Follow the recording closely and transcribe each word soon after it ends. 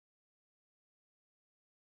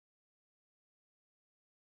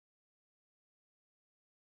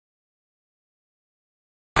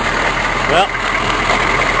Well,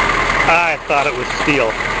 I thought it was steel.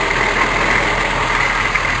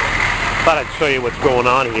 Thought I'd show you what's going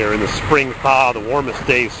on here in the spring thaw, the warmest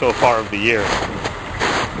days so far of the year.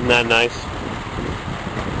 Isn't that nice?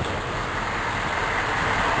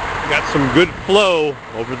 Got some good flow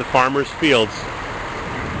over the farmers' fields.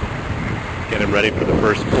 Get them ready for the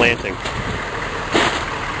first planting.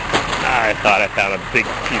 I thought I found a big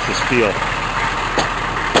piece of steel.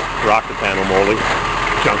 Rocker panel molding.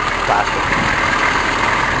 Junk plastic.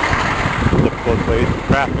 Look both ways in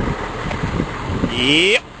traffic.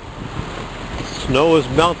 Yep. Snow is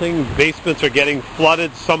melting. Basements are getting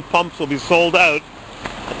flooded. Some pumps will be sold out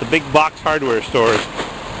at the big box hardware stores.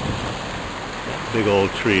 That big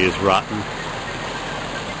old tree is rotten.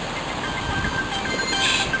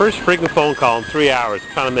 First freaking phone call in 3 hours.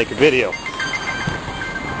 Trying to make a video.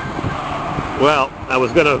 Well, I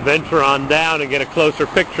was going to venture on down and get a closer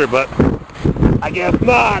picture, but I guess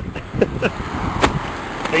not.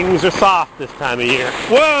 Things are soft this time of year.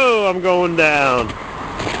 Whoa, I'm going down.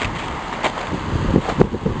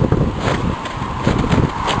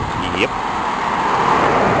 Yep.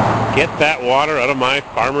 Get that water out of my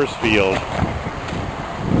farmer's field.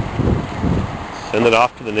 Send it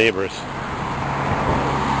off to the neighbors.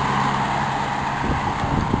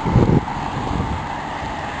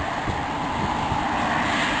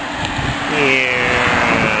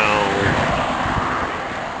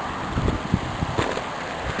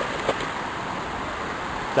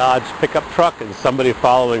 Dodge pickup truck and somebody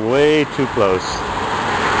following way too close.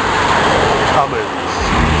 Cummins.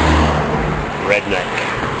 Redneck.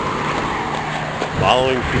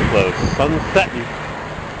 Following too close. Sun setting.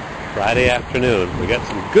 Friday afternoon. We got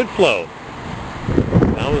some good flow.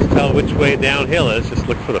 I always tell which way downhill is. Just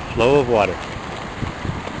look for the flow of water.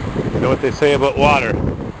 You know what they say about water?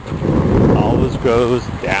 It always goes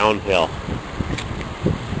downhill.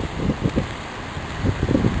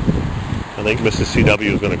 I think Mrs.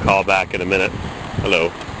 CW is going to call back in a minute.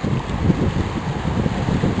 Hello.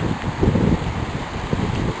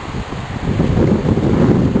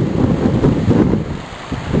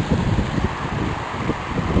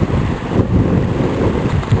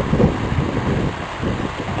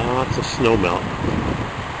 Lots of snow melt.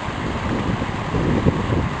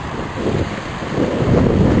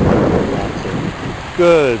 Lots of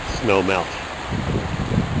good snow melt.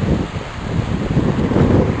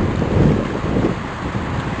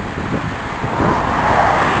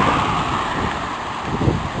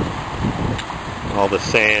 All the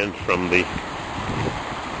sand from the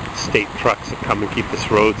state trucks that come and keep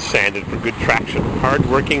this road sanded for good traction.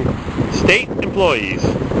 Hard-working state employees.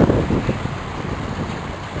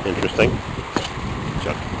 Interesting.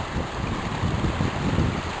 Junk.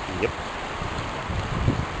 Yep.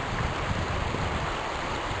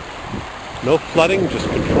 No flooding, just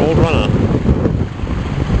controlled runoff.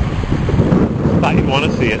 Thought you'd want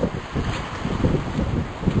to see it.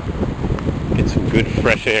 Get some good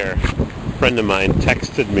fresh air. A friend of mine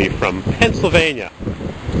texted me from Pennsylvania,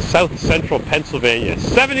 south central Pennsylvania,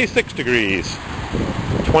 76 degrees,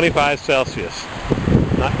 25 Celsius.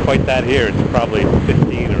 Not quite that here, it's probably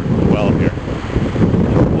 15 or 12 here.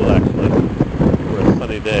 It's cool actually, for a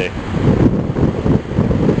sunny day.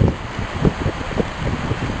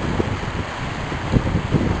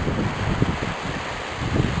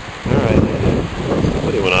 Alright,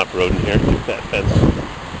 somebody went off-roading here, took that fence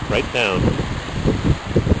right down.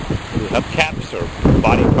 Hubcaps or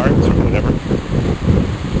body parts or whatever.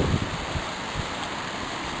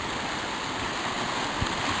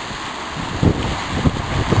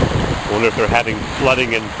 I wonder if they're having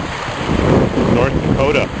flooding in North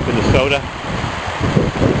Dakota, Minnesota.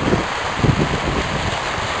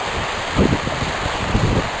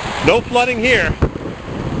 No flooding here.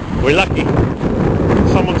 We're lucky.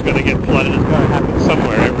 Someone's going to get flooded. It's going to happen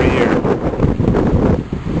somewhere every year.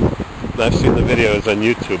 I've seen the videos on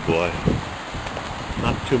YouTube, boy.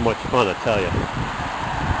 Not too much fun, I tell you.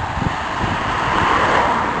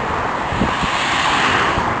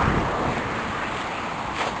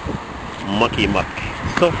 Mucky muck.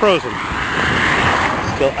 Still frozen.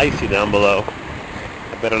 Still icy down below.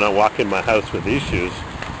 I better not walk in my house with these shoes.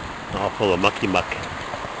 All full of mucky muck.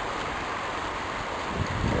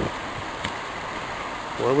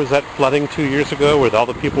 Where was that flooding 2 years ago where all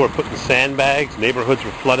the people were put in sandbags, neighborhoods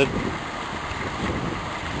were flooded?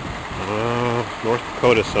 North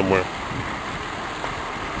Dakota somewhere.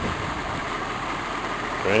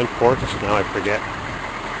 Grand Forks? Now I forget.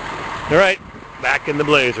 Alright, back in the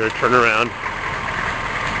Blazer, turn around.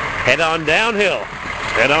 Head on downhill.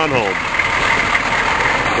 Head on home.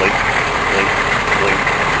 Blink, blink, blink,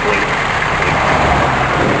 blink, blink.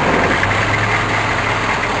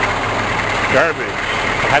 Garbage.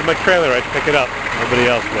 I had my trailer, I'd pick it up. Nobody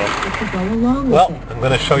else will. Well, I'm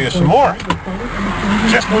going to show you some more.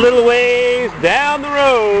 Just a little ways down the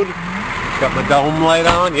road. Got my dome light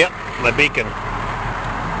on. Yep, my beacon.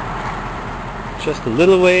 Just a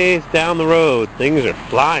little ways down the road. Things are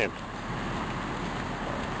flying.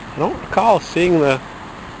 I don't recall seeing the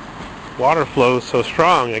water flows so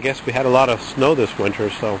strong. I guess we had a lot of snow this winter,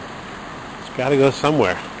 so it's got to go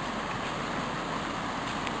somewhere.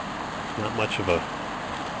 Not much of a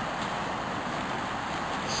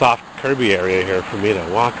soft curvy area here for me to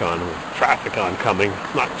walk on with traffic oncoming.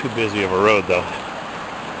 Not too busy of a road though.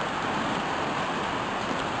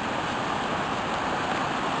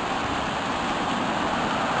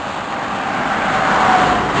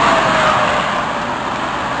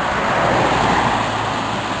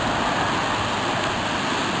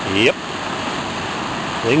 Yep.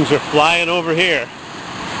 Things are flying over here.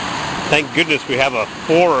 Thank goodness we have a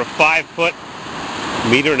 4 or 5 foot,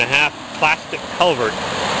 1.5-meter plastic culvert.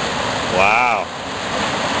 Wow.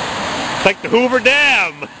 It's like the Hoover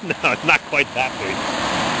Dam. No, it's not quite that big.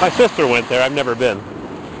 My sister went there. I've never been.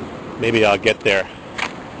 Maybe I'll get there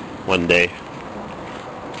one day.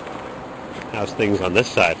 How's things on this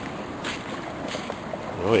side?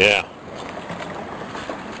 Oh yeah.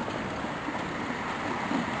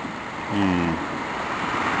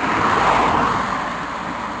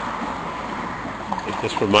 If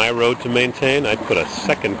this were my road to maintain, I'd put a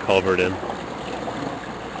second culvert in.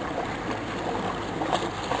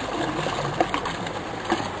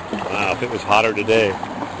 Wow, if it was hotter today.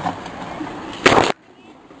 I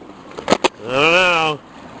don't know.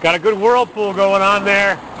 Got a good whirlpool going on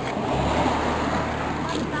there.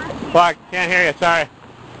 Fuck, can't hear you, sorry.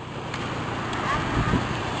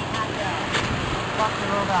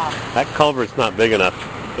 That culvert's not big enough,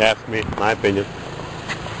 if you ask me, in my opinion.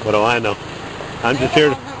 What do I know? I'm just here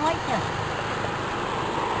to...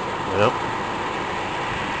 Well,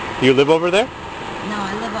 do you live over there? No,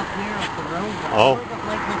 I live up here up the road. Oh.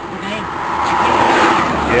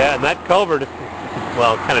 Yeah, and that culvert,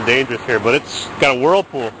 well, kind of dangerous here, but it's got a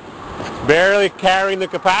whirlpool. It's barely carrying the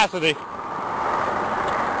capacity.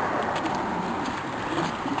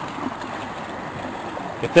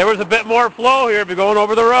 If there was a bit more flow here, it'd be going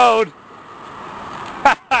over the road.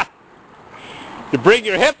 You bring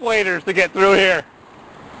your hip waders to get through here.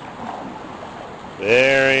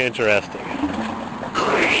 Very interesting.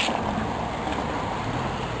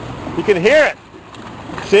 You can hear it.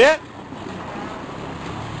 See it?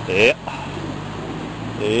 Yeah.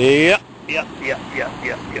 Yeah.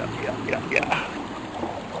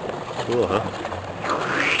 Cool, huh?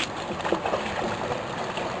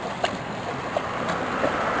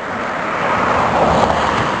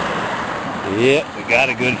 Yeah, we got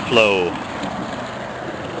a good flow.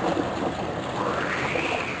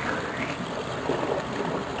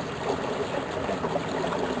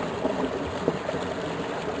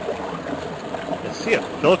 I see a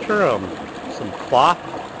filter, some cloth.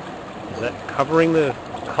 Is that covering the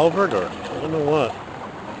culvert, or I don't know what?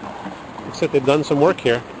 Looks like they've done some work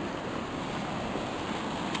here.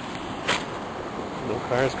 No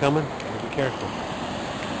cars coming? Be careful.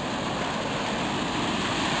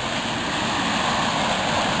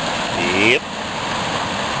 Yep.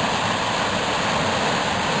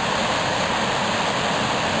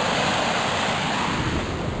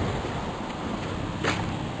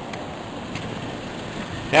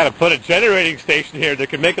 Had to put a generating station here that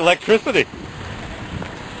could make electricity.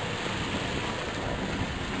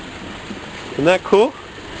 Isn't that cool?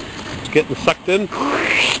 It's getting sucked in.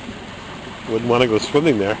 Wouldn't want to go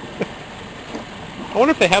swimming there. I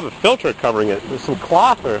wonder if they have a filter covering it. There's some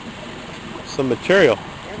cloth or some material.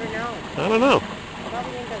 Never know. I don't know.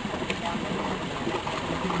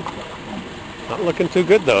 Not looking too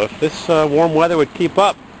good though. If this warm weather would keep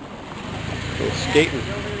up, go skating.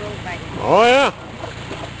 Oh yeah.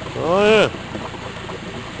 Oh yeah.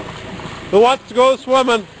 Who wants to go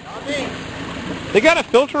swimming? Not me. They got a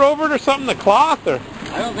filter over it or something, the cloth, or?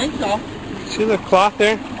 I don't think so. See the cloth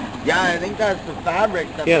there? Yeah, I think that's the fabric.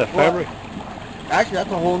 Yeah, the fabric. Actually,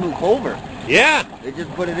 that's a whole new culvert. Yeah. They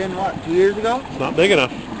just put it in, what, 2 years ago? It's not big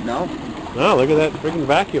enough. No. No, look at that freaking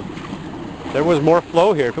vacuum. There was more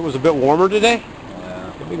flow here. If it was a bit warmer today,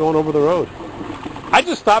 it'd be going over the road. I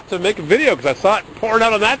just stopped to make a video because I saw it pouring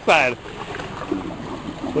out on that side.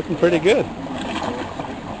 Looking pretty good.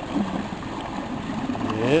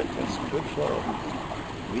 Yeah, that's good flow.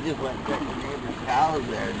 We just went and checked the neighbor's cows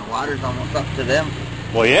there, and the water's almost up to them.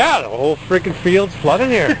 Well, yeah, the whole freaking field's flooding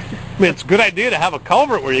here. I mean, it's a good idea to have a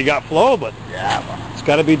culvert where you got flow, but it's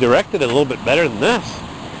got to be directed a little bit better than this.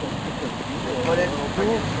 Put in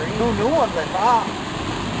two new ones, I thought.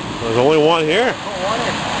 There's only one here.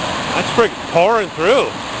 That's freaking pouring through.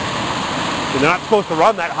 You're not supposed to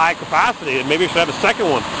run that high capacity, and maybe you should have a second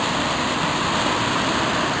one.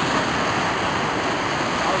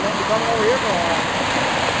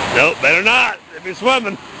 Nope, better not. If you're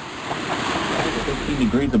swimming. 15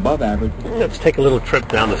 degrees above average. Let's take a little trip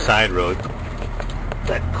down the side road.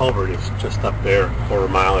 That culvert is just up there, a quarter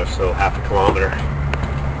mile or so, half a kilometer.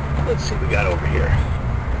 Let's see what we got over here.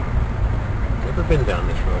 Never been down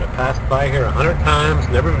this road. I passed by here 100 times,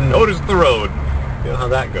 never even noticed the road. You know how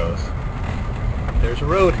that goes. There's a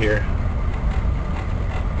road here.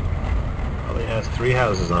 Probably has 3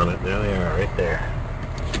 houses on it. There they are, right there.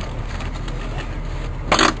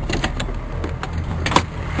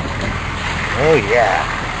 Oh yeah.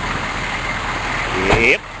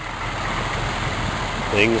 Yep.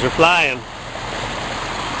 Things are flying.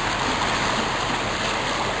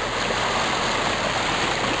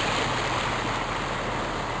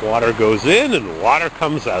 Water goes in and water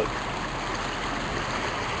comes out.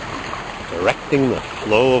 Directing the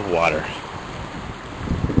flow of water.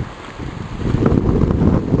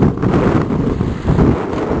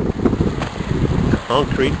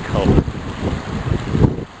 Concrete culvert.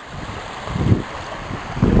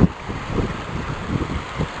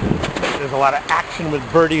 There's a lot of action with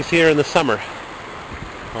birdies here in the summer.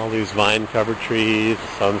 All these vine-covered trees,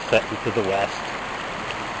 sunset into the west.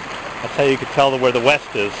 That's how you can tell where the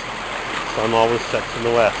west is. The sun always sets in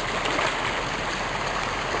the west.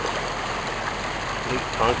 Big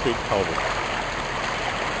concrete culvert.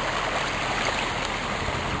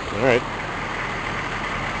 Alright.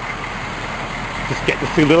 Just getting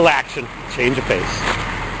to see a little action. Change of pace.